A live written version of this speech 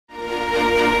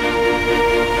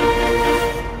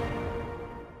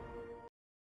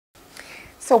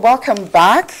So welcome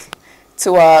back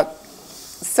to our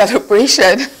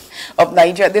celebration of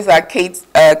Nigeria. This is our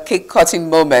cake cutting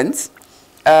moment.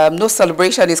 No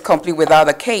celebration is complete without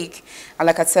a cake. And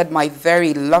like I said, my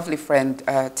very lovely friend,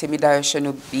 Timidayo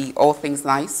Shenubi, All Things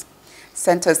Nice,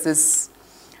 sent us this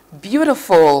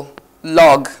beautiful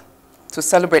log to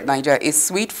celebrate Nigeria. It's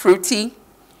sweet, fruity,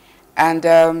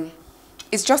 and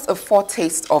it's just a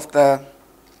foretaste of the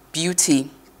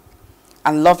beauty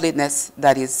and loveliness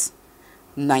that is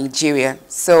Nigeria.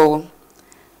 So,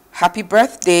 happy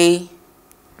birthday,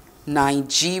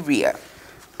 Nigeria.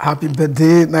 Happy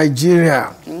birthday,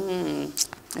 Nigeria.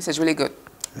 This is really good.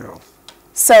 Yeah.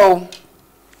 So,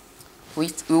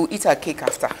 we'll eat our cake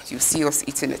after. You see us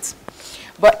eating it.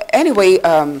 But anyway,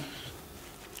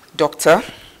 Doctor,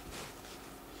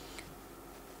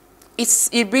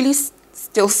 it really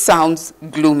still sounds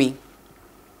gloomy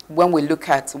when we look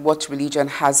at what religion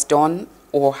has done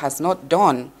or has not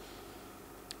done.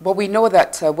 But we know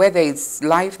that where there is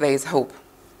life, there is hope.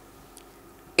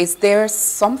 Is there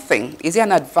something, is there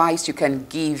an advice you can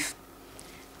give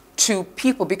to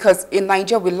people? Because in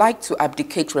Nigeria, we like to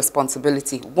abdicate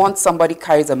responsibility. Once somebody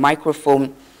carries a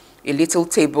microphone, a little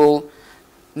table,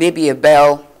 maybe a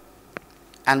bell,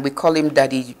 and we call him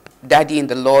daddy in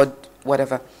the Lord,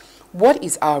 whatever. What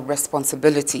is our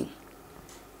responsibility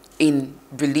in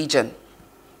religion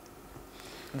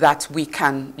that we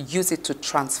can use it to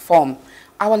transform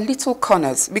our little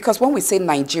corners? Because when we say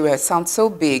Nigeria, it sounds so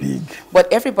big,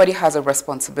 but everybody has a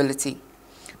responsibility.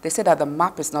 They say that the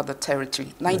map is not the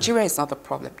territory. Nigeria is not the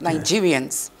problem.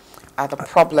 Nigerians are the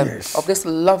problem of this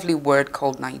lovely word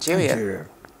called Nigeria.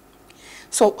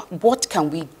 So what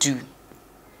can we do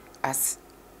as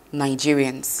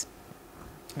Nigerians,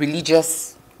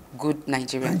 religious, good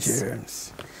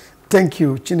Nigerians? Thank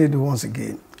you, Chinedu, once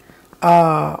again.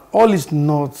 All is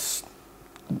not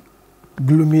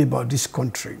gloomy about this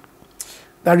country.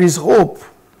 There is hope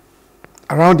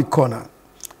around the corner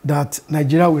that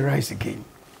Nigeria will rise again,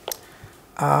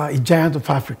 a giant of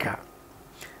Africa.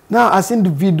 Now, as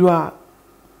individuals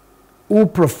who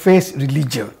profess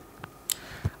religion,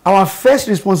 our first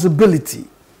responsibility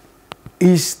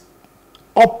is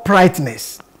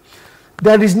uprightness.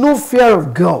 There is no fear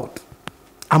of God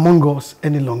among us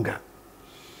any longer.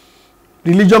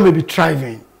 Religion may be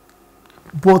thriving,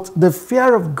 but the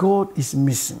fear of God is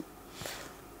missing.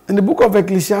 In the book of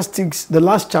Ecclesiastes, the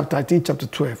last chapter, I think chapter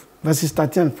 12, verses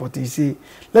 13 and 14, you see,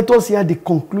 let us hear the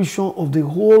conclusion of the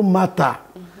whole matter.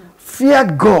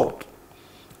 Fear God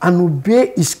and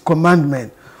obey his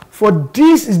commandment, for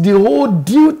this is the whole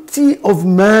duty of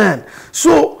man.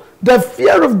 So the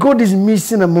fear of God is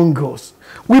missing among us.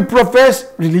 We profess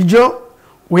religion,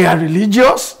 we are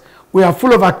religious, we are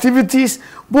full of activities,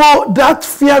 but that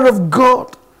fear of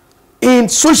God in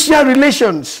social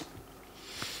relations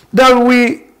that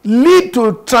we lead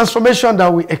to transformation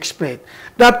that we expect,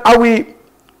 that I will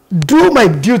do my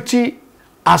duty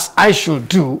as I should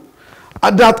do,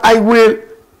 that I will,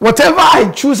 whatever I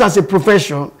choose as a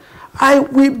profession, I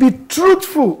will be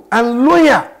truthful and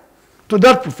loyal to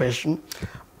that profession.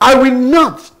 I will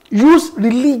not use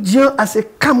religion as a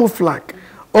camouflage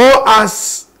or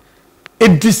as a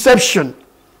deception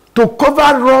to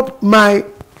cover up my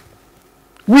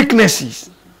weaknesses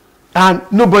and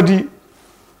nobody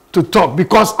to talk,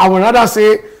 because I would rather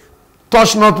say,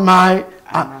 touch not my...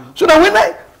 so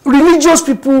that when religious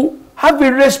people have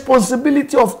a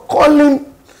responsibility of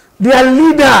calling their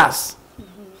leaders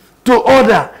to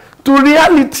order, to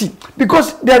reality,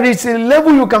 because there is a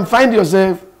level you can find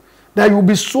yourself that you will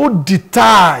be so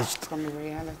detached from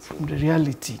the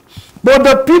reality. But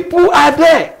the people are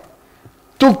there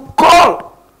to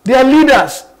call their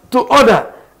leaders to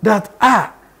order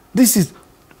that, this is,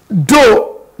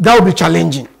 though that will be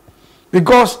challenging.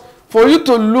 Because for you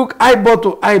to look eyeball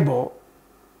to eyeball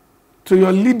to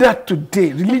your leader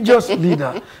today, religious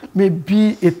leader, may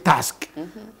be a task.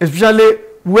 Especially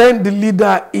when the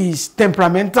leader is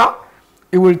temperamental,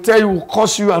 it will tell you, will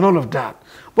curse you and all of that.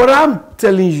 But I'm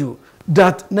telling you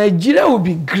that Nigeria will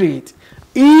be great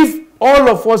if all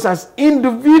of us as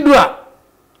individuals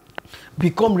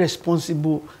become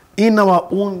responsible in our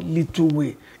own little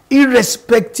way,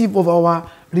 irrespective of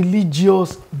our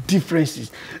religious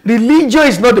differences. Religion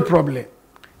is not the problem.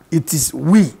 It is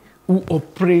we who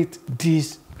operate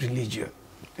this religion.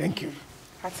 Thank you.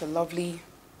 That's a lovely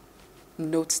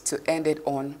note to end it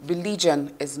on.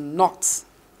 Religion is not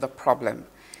the problem.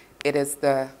 It is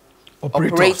the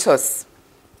operators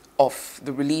of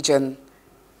the religion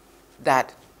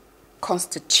that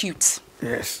constitute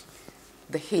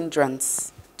the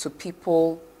hindrance to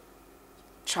people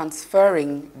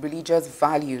transferring religious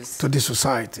values to the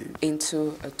society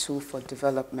into a tool for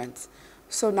development.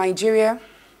 So Nigeria,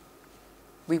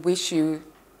 we wish you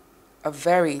a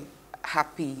very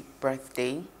happy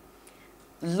birthday.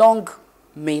 Long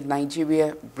may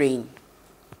Nigeria reign.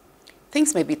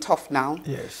 Things may be tough now,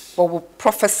 Yes. but we'll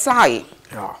prophesy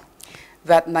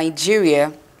that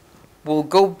Nigeria will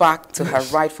go back to her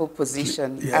rightful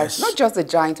position as not just a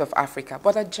giant of Africa,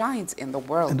 but a giant in the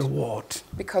world. In the world.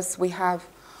 Because we have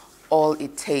all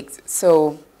it takes.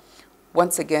 So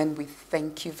once again, we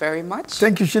thank you very much.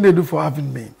 Thank you, Chinedu, for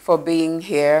having me. For being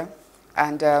here.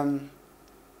 And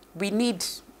we need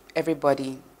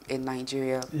everybody in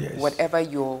Nigeria, whatever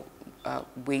your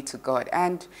way to God.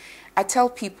 And I tell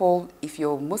people, if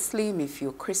you're Muslim, if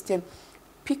you're Christian,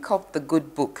 pick up the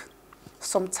good book.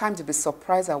 Sometimes you'll be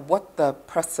surprised at what the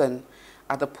person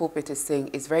at the pulpit is saying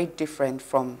is very different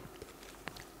from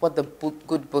what the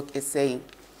good book is saying.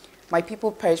 My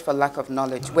people perish for lack of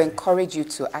knowledge. We encourage you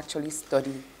to actually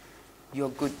study your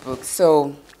good book.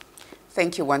 So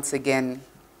thank you once again.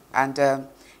 And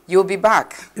you'll be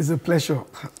back. It's a pleasure.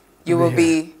 You will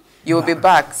be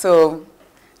back. So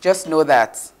just know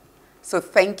that. So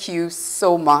thank you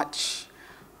so much,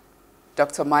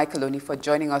 Dr. Michael Olatunji, for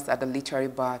joining us at the Literary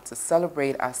Bar to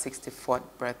celebrate our 64th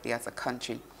birthday as a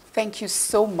country. Thank you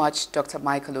so much, Dr.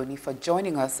 Michael Olatunji, for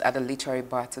joining us at the Literary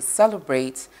Bar to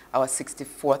celebrate our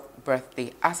 64th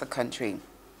birthday as a country.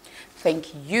 Thank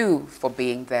you for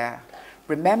being there.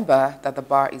 Remember that the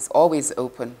bar is always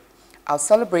open. Our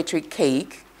celebratory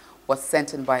cake was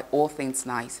sent in by All Things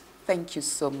Nice. Thank you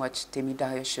so much,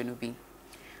 Temidayo Shonubi.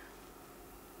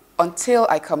 Until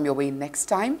I come your way next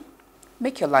time,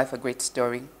 make your life a great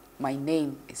story. My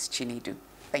name is Chinedu.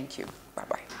 Thank you.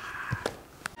 Bye-bye.